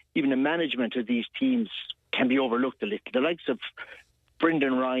 sometimes even the management of these teams can be overlooked a little. The likes of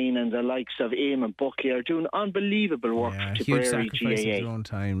Brendan Ryan and the likes of Eamon Buckley are doing unbelievable work to huge sacrifice of their own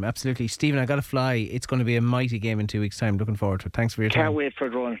time. Absolutely. Stephen, I got to fly. It's going to be a mighty game in 2 weeks' time. Looking forward to it. Thanks for your time. Can't wait for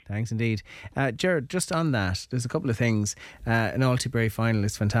it, Ronan. Thanks indeed. Gerard, just on that, there's a couple of things. An All Tipperary final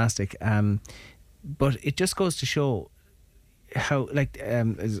is fantastic, but it just goes to show how,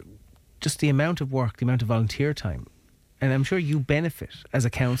 just the amount of work, the amount of volunteer time. And I'm sure you benefit as a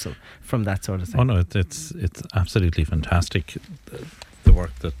council from that sort of thing. Oh no, it's absolutely fantastic. The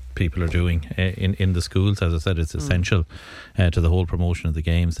work that people are doing in the schools, as I said, it's essential to the whole promotion of the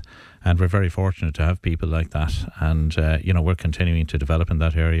games, and we're very fortunate to have people like that. And we're continuing to develop in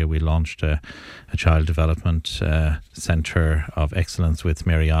that area. We launched a child development centre of excellence with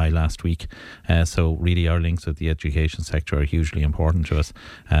Mary I last week. So really, our links with the education sector are hugely important to us.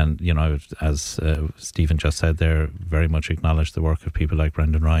 And as Stephen just said there, very much acknowledge the work of people like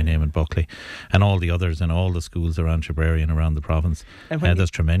Brendan Ryan, Eamon Buckley, and all the others in all the schools around Tipperary and around the province. And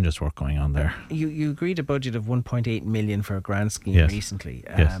there's tremendous work going on there. You agreed a budget of 1.8 million for a grant scheme recently.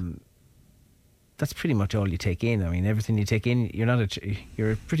 Yes. That's pretty much all you take in. I mean, everything you take in,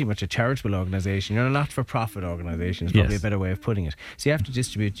 you're pretty much a charitable organisation. You're a not-for-profit organisation, is probably a better way of putting it. So you have to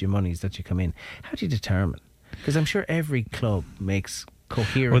distribute your monies that you come in. How do you determine? Because I'm sure every club makes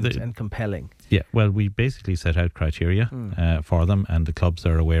coherent and compelling. Yeah, well, we basically set out criteria for them, and the clubs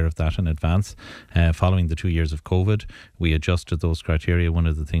are aware of that in advance. Following the 2 years of COVID, we adjusted those criteria. One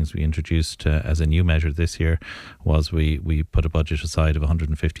of the things we introduced as a new measure this year was we put a budget aside of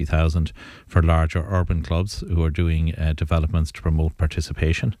 150,000 for larger urban clubs who are doing developments to promote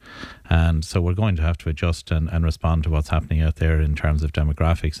participation. And so we're going to have to adjust and respond to what's happening out there in terms of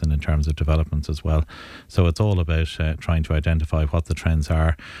demographics and in terms of developments as well. So it's all about trying to identify what the trends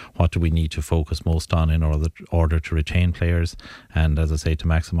are, what do we need to focus most on in order to retain players, and as I say, to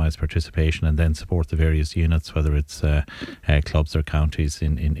maximise participation, and then support the various units, whether it's clubs or counties,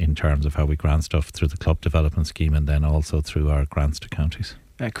 in terms of how we grant stuff through the club development scheme, and then also through our grants to counties.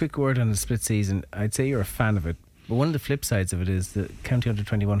 A quick word on the split season. I'd say you're a fan of it, but one of the flip sides of it is the County Under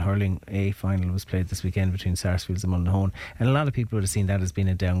 21 Hurling A final was played this weekend between Sarsfields and Mullinahone, and a lot of people would have seen that as being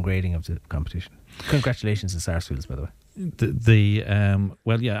a downgrading of the competition. Congratulations to Sarsfields, by the way.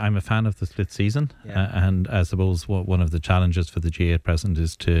 I'm a fan of the split season, and I suppose one of the challenges for the GA at present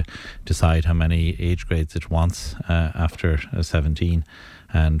is to decide how many age grades it wants after 17.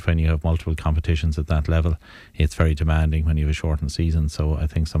 And when you have multiple competitions at that level, it's very demanding when you have a shortened season. So I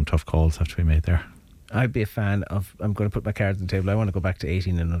think some tough calls have to be made there. I'd be a fan of, I'm going to put my cards on the table, I want to go back to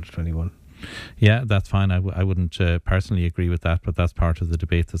 18 and under 21. Yeah, that's fine. I wouldn't personally agree with that, but that's part of the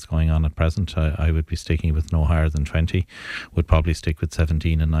debate that's going on at present. I would be sticking with no higher than 20, would probably stick with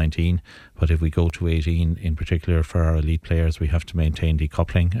 17 and 19. But if we go to 18, in particular for our elite players, we have to maintain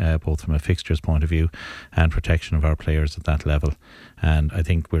decoupling, both from a fixtures point of view and protection of our players at that level. And I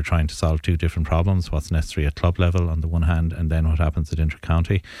think we're trying to solve two different problems: what's necessary at club level on the one hand, and then what happens at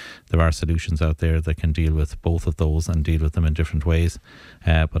inter-county. There are solutions out there that can deal with both of those and deal with them in different ways.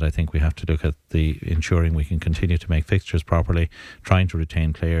 But I think we have to look at ensuring we can continue to make fixtures properly, trying to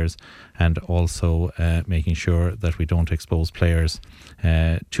retain players, and also making sure that we don't expose players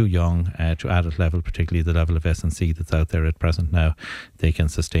too young to adult level, particularly the level of S&C that's out there at present now. They can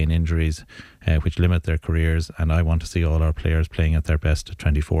sustain injuries which limit their careers, and I want to see all our players playing at their best at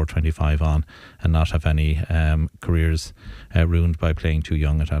 24, 25 on, and not have any careers ruined by playing too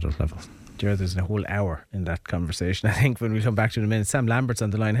young at adult level. There's a whole hour in that conversation, I think, when we come back to it in a minute. Sam Lambert's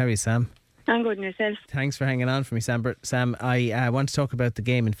on the line. How are you, Sam? I'm good, and yourself? Thanks for hanging on for me, Sam. I want to talk about the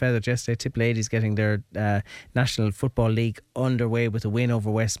game in Feather yesterday. Tip Ladies getting their National Football League underway with a win over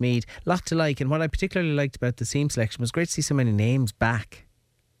Westmeath. Lot to like, and what I particularly liked about the team selection was great to see so many names back.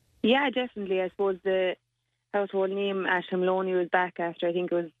 Yeah, definitely. I suppose the household name, Aisling Maloney, was back after, I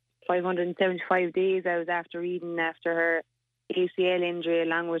think it was 575 days. I was after reading after her ACL injury,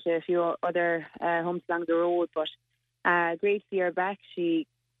 along with a few other humps along the road. But great to see her back. She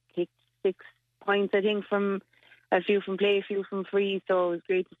kicked 6 points, I think, from a few from play, a few from free. So it was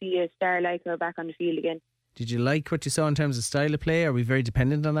great to see a star like her back on the field again. Did you like what you saw in terms of style of play? Are we very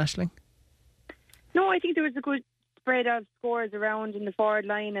dependent on Aisling? No, I think there was a good spread of scores around in the forward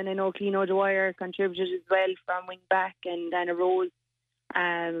line, and I know Clean O'Dwyer contributed as well from wing back, and Anna Rose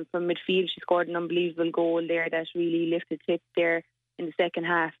from midfield. She scored an unbelievable goal there that really lifted Tip there in the second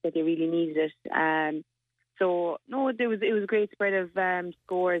half, that they really needed it. So no, it was a great spread of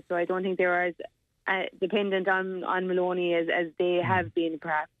scores. So I don't think they were as dependent on Maloney as they have been,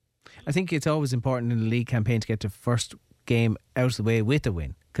 perhaps. I think it's always important in the league campaign to get the first game out of the way with a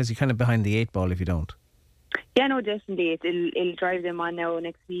win, because you're kind of behind the 8 ball if you don't. Yeah, no, definitely. It'll drive them on now.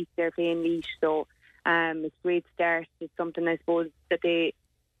 Next week they're playing Laois, so it's a great start. It's something, I suppose, that they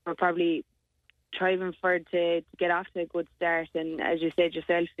were probably striving for to get off to a good start. And as you said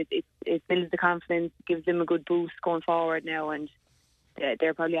yourself, it builds the confidence, gives them a good boost going forward now, and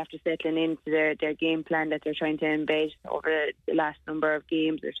they're probably after settling into their game plan that they're trying to embed over the last number of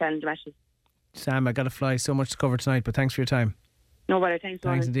games or challenge matches. Sam, I got to fly. So much to cover tonight, but thanks for your time. No bother, thanks.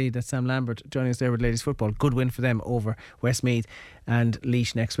 Thanks indeed. That's Sam Lambert joining us there with Ladies Football. Good win for them over Westmeath and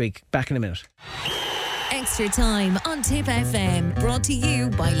Laois next week. Back in a minute. Extra Time on Tip FM, brought to you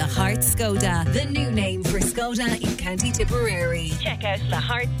by Lahart Skoda, the new name for Skoda in County Tipperary. Check out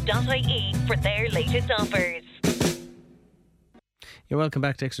lahart.ie for their latest offers. You're welcome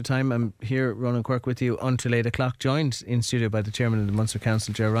back to Extra Time. I'm here, Ronan Quirk, with you until 8 o'clock, joined in studio by the Chairman of the Munster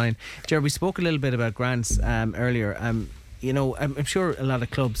Council, Ger Ryan. Ger, we spoke a little bit about grants earlier. You know, I'm sure a lot of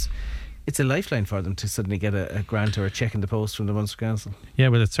clubs, it's a lifeline for them to suddenly get a grant or a check in the post from the Munster Council. Yeah,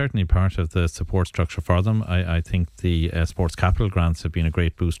 well, it's certainly part of the support structure for them. I think the sports capital grants have been a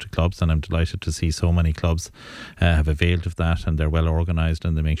great boost to clubs, and I'm delighted to see so many clubs have availed of that, and they're well organised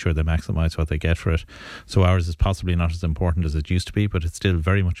and they make sure they maximise what they get for it. So ours is possibly not as important as it used to be, but it's still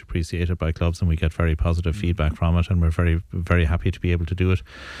very much appreciated by clubs, and we get very positive feedback from it, and we're very, very happy to be able to do it.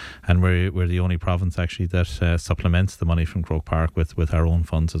 And we're the only province actually that supplements the money from Croke Park with our own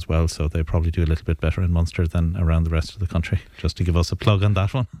funds as well. So they probably do a little bit better in Munster than around the rest of the country, just to give us a plug on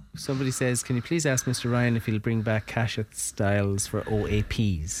that one. Somebody says, can you please ask Mr. Ryan if he'll bring back Cashette styles for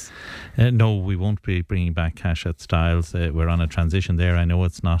OAPs? No, we won't be bringing back Cashette styles. We're on a transition there. I know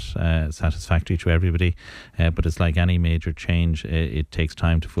it's not satisfactory to everybody, but it's like any major change, it takes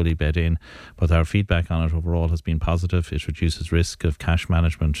time to fully bed in. But our feedback on it overall has been positive. It reduces risk of cash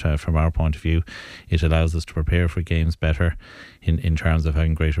management from our point of view. It allows us to prepare for games better in terms of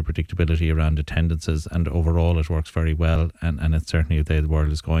having greater predictability around attendances, and overall it works very well, and it's certainly the way the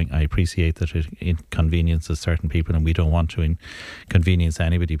world is going. I appreciate that it inconveniences certain people, and we don't want to inconvenience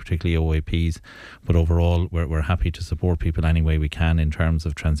anybody, particularly OAPs, but overall we're happy to support people any way we can in terms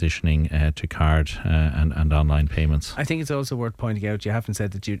of transitioning to card and online payments. I think it's also worth pointing out, you haven't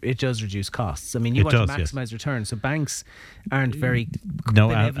said that it does reduce costs. I mean, you want to maximise returns, so banks aren't very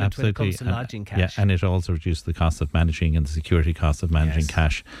benevolent when it comes to lodging cash. Yeah, and it also reduces the cost of managing and the security costs of managing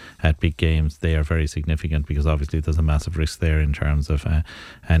cash at big games. They are very significant, because obviously there's a massive risk there in terms of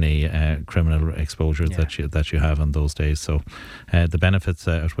any criminal exposure that you have on those days. So the benefits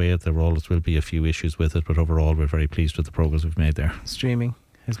outweigh it. There always will be a few issues with it, but overall we're very pleased with the progress we've made there. Streaming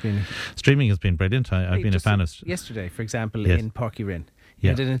has been brilliant. I've been a fan of yesterday, for example, in Páirc Uí Rinn. You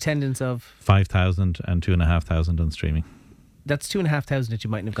had an attendance of 5,000 and 2,500 on streaming. That's 2,500 that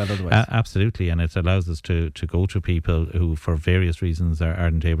you mightn't have got otherwise. Absolutely, and it allows us to go to people who, for various reasons,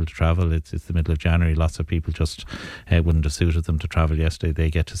 aren't able to travel. It's the middle of January. Lots of people just wouldn't have suited them to travel yesterday.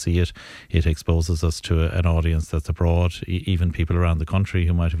 They get to see it. It exposes us to an audience that's abroad, even people around the country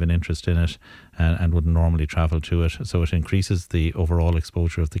who might have an interest in it and wouldn't normally travel to it. So it increases the overall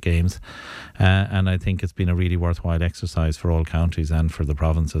exposure of the games. And I think it's been a really worthwhile exercise for all counties and for the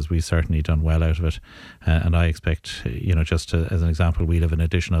provinces. We've certainly done well out of it. And I expect, just as an example, we'll have an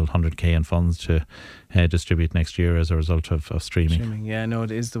additional 100k in funds to distribute next year as a result of streaming. Yeah, no,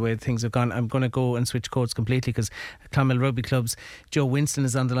 it is the way things have gone. I'm going to go and switch codes completely, because Clonmel Rugby Club's Joe Winston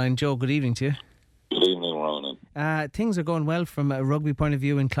is on the line. Joe, good evening to you. Good evening, Ronan. Things are going well from a rugby point of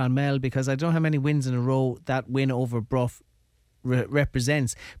view in Clonmel, because I don't know how many wins in a row that win over Brough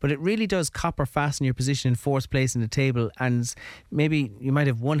represents, but it really does copper fasten your position in fourth place in the table, and maybe you might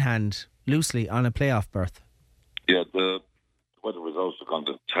have one hand loosely on a playoff berth. Yeah, the way the results have gone,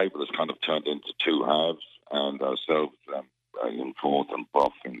 the table has kind of turned into two halves, and ourselves in fourth and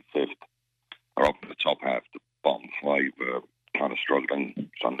Buff in fifth are up in the top half. The bottom five are kind of struggling.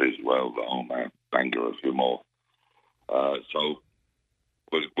 Sundays as well, the home Bangor a few more. So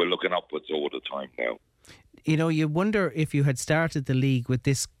we're looking upwards all the time now. You know, you wonder if you had started the league with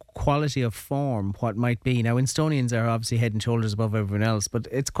this quality of form, what might be. Now, Instonians are obviously head and shoulders above everyone else, but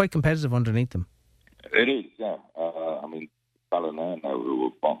it's quite competitive underneath them. It is, yeah. I mean, Ballina now, who were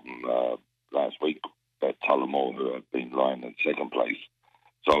bottom last week, Tullamore, who have been lying in second place.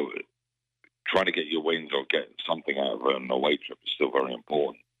 So trying to get your wins or get something out of an away trip is still very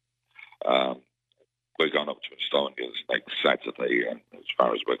important. We're going up to Estonians next Saturday, and as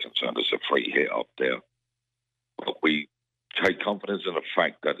far as we're concerned, it's a free hit up there. But we take confidence in the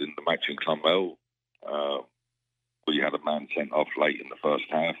fact that in the match in Clonmel, we had a man sent off late in the first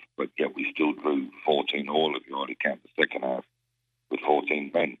half, but yet we still drew 14 all if you only count the second half with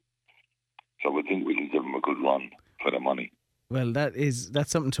 14 men. So we think we can give them a good run for their money. Well,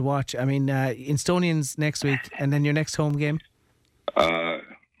 that's something to watch. I mean, Instonians next week, and then your next home game?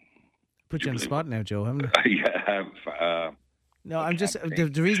 Put you on the spot now, Joe, haven't I? Yeah. No, I'm just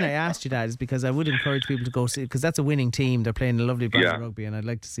the reason I asked you that is because I would encourage people to go see, because that's a winning team. They're playing a lovely brand of rugby, and I'd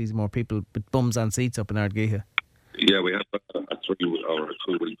like to see more people with bums on seats up in Ardgeha. Yeah, we have a 3 or a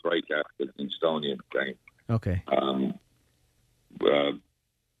 2 week break after the Estonian game. Okay.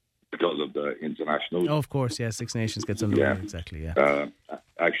 Because of the internationals. Oh, of course, yeah. Six Nations gets underway. Yeah. Exactly, yeah.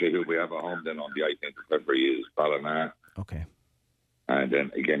 Actually, who we have at home then on the 18th of February is Ballina. Okay. And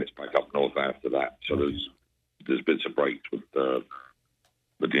then again, it's back up north after that. So there's bits of breaks with the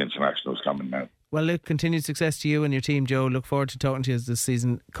internationals coming now. Well, look, continued success to you and your team, Joe. Look forward to talking to you as this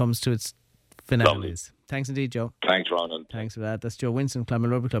season comes to its finales. Lovely. Thanks indeed, Joe. Thanks, Ronan. Thanks for that. That's Joe Winston, Clonmel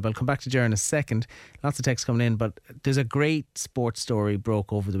Rugby Club. I'll come back to Ger in a second. Lots of texts coming in, but there's a great sports story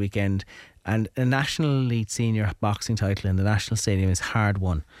broke over the weekend, and a National Elite Senior boxing title in the National Stadium is hard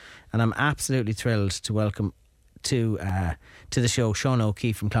won. And I'm absolutely thrilled to welcome to the show Shauna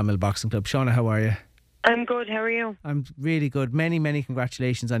O'Keefe from Clonmel Boxing Club. Shauna, how are you? I'm good, how are you? I'm really good. Many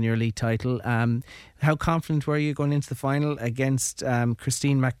congratulations on your elite title. How confident were you going into the final against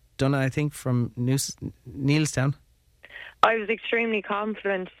Christine McDonough, I think, from Neilstown? I was extremely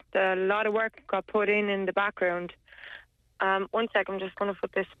confident. A lot of work got put in the background. 1 second, I'm just going to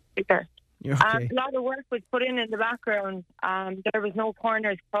put this speaker. You're okay. A lot of work was put in the background. There was no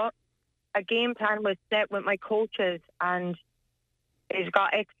corners cut. A game plan was set with my coaches, and it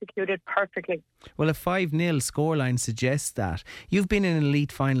got executed perfectly. Well, a 5-0 scoreline suggests that. You've been in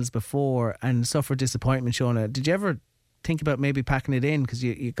elite finals before and suffered disappointment, Shauna. Did you ever think about maybe packing it in? Because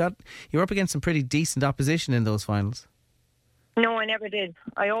you're up against some pretty decent opposition in those finals. No, I never did.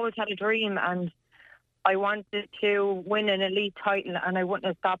 I always had a dream, and I wanted to win an elite title, and I wouldn't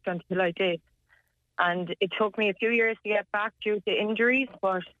have stopped until I did. And it took me a few years to get back due to injuries,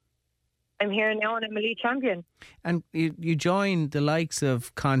 but I'm here now and I'm elite champion. And you joined the likes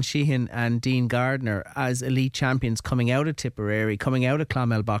of Con Sheehan and Dean Gardner as elite champions coming out of Tipperary, coming out of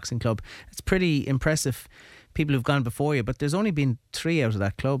Clonmel Boxing Club. It's pretty impressive, people who've gone before you, but there's only been 3 out of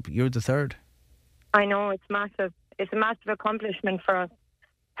that club. You're the 3rd. I know, it's massive. It's a massive accomplishment for us.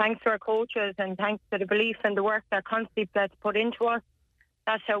 Thanks to our coaches and thanks to the belief and the work that Concept gets put into us.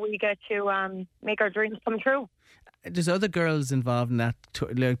 That's how we get to make our dreams come true. There's other girls involved in that,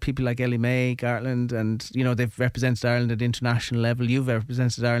 people like Ellie May, Gartland, and they've represented Ireland at international level. You've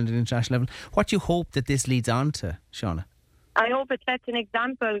represented Ireland at international level. What do you hope that this leads on to, Shauna? I hope it sets an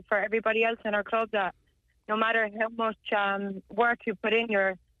example for everybody else in our club that no matter how much work you put in,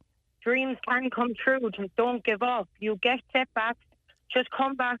 your dreams can come true. Just don't give up. You get setbacks, just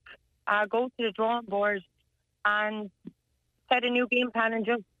come back, go to the drawing board and set a new game plan and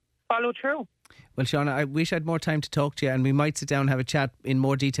just follow through. Well, Shauna, I wish I had more time to talk to you, and we might sit down and have a chat in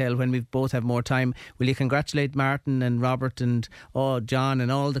more detail when we both have more time. Will you congratulate Martin and Robert and John and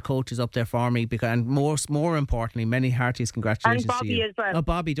all the coaches up there for me? And more importantly, many heartiest congratulations to you. And Bobby as well. Oh,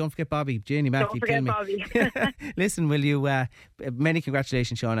 Bobby, don't forget Bobby. Janie Mack, don't forget Bobby. Listen, will you? Many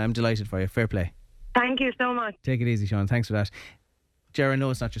congratulations, Shauna. I'm delighted for you. Fair play. Thank you so much. Take it easy, Shauna. Thanks for that. Gerard, I know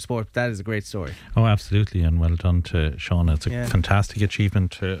it's not your sport, but that is a great story. Oh, absolutely, and well done to Shauna. It's a fantastic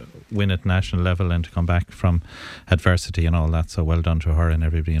achievement to win at national level and to come back from adversity and all that, so well done to her and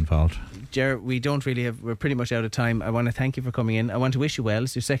everybody involved. Gerard, we're pretty much out of time. I want to thank you for coming in. I want to wish you well.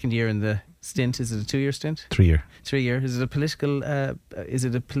 It's your 2nd year in the stint. Is it a 2-year stint? 3 year. 3 year. Is it a political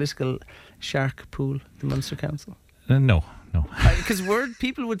shark pool, the Munster Council? No, no. Because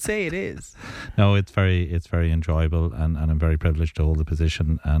people would say it is. No, it's very enjoyable, and I'm very privileged to hold the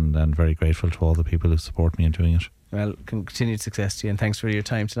position, and very grateful to all the people who support me in doing it. Well, continued success to you, and thanks for your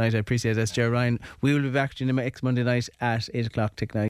time tonight. I appreciate it. That's Ger Ryan. We will be back to you next Monday night at 8 o'clock. Tick night.